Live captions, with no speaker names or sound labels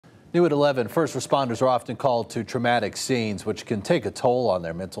New at 11, first responders are often called to traumatic scenes, which can take a toll on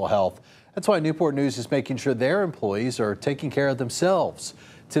their mental health. That's why Newport News is making sure their employees are taking care of themselves.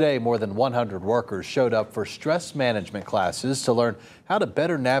 Today, more than 100 workers showed up for stress management classes to learn how to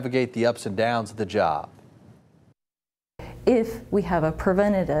better navigate the ups and downs of the job. If we have a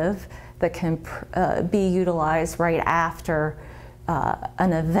preventative that can be utilized right after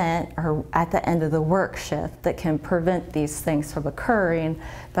an event or at the end of the work shift that can prevent these things from occurring,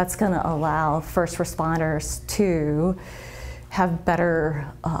 that's going to allow first responders to have better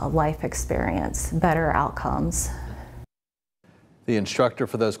life experience, better outcomes. The instructor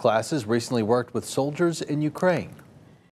for those classes recently worked with soldiers in Ukraine.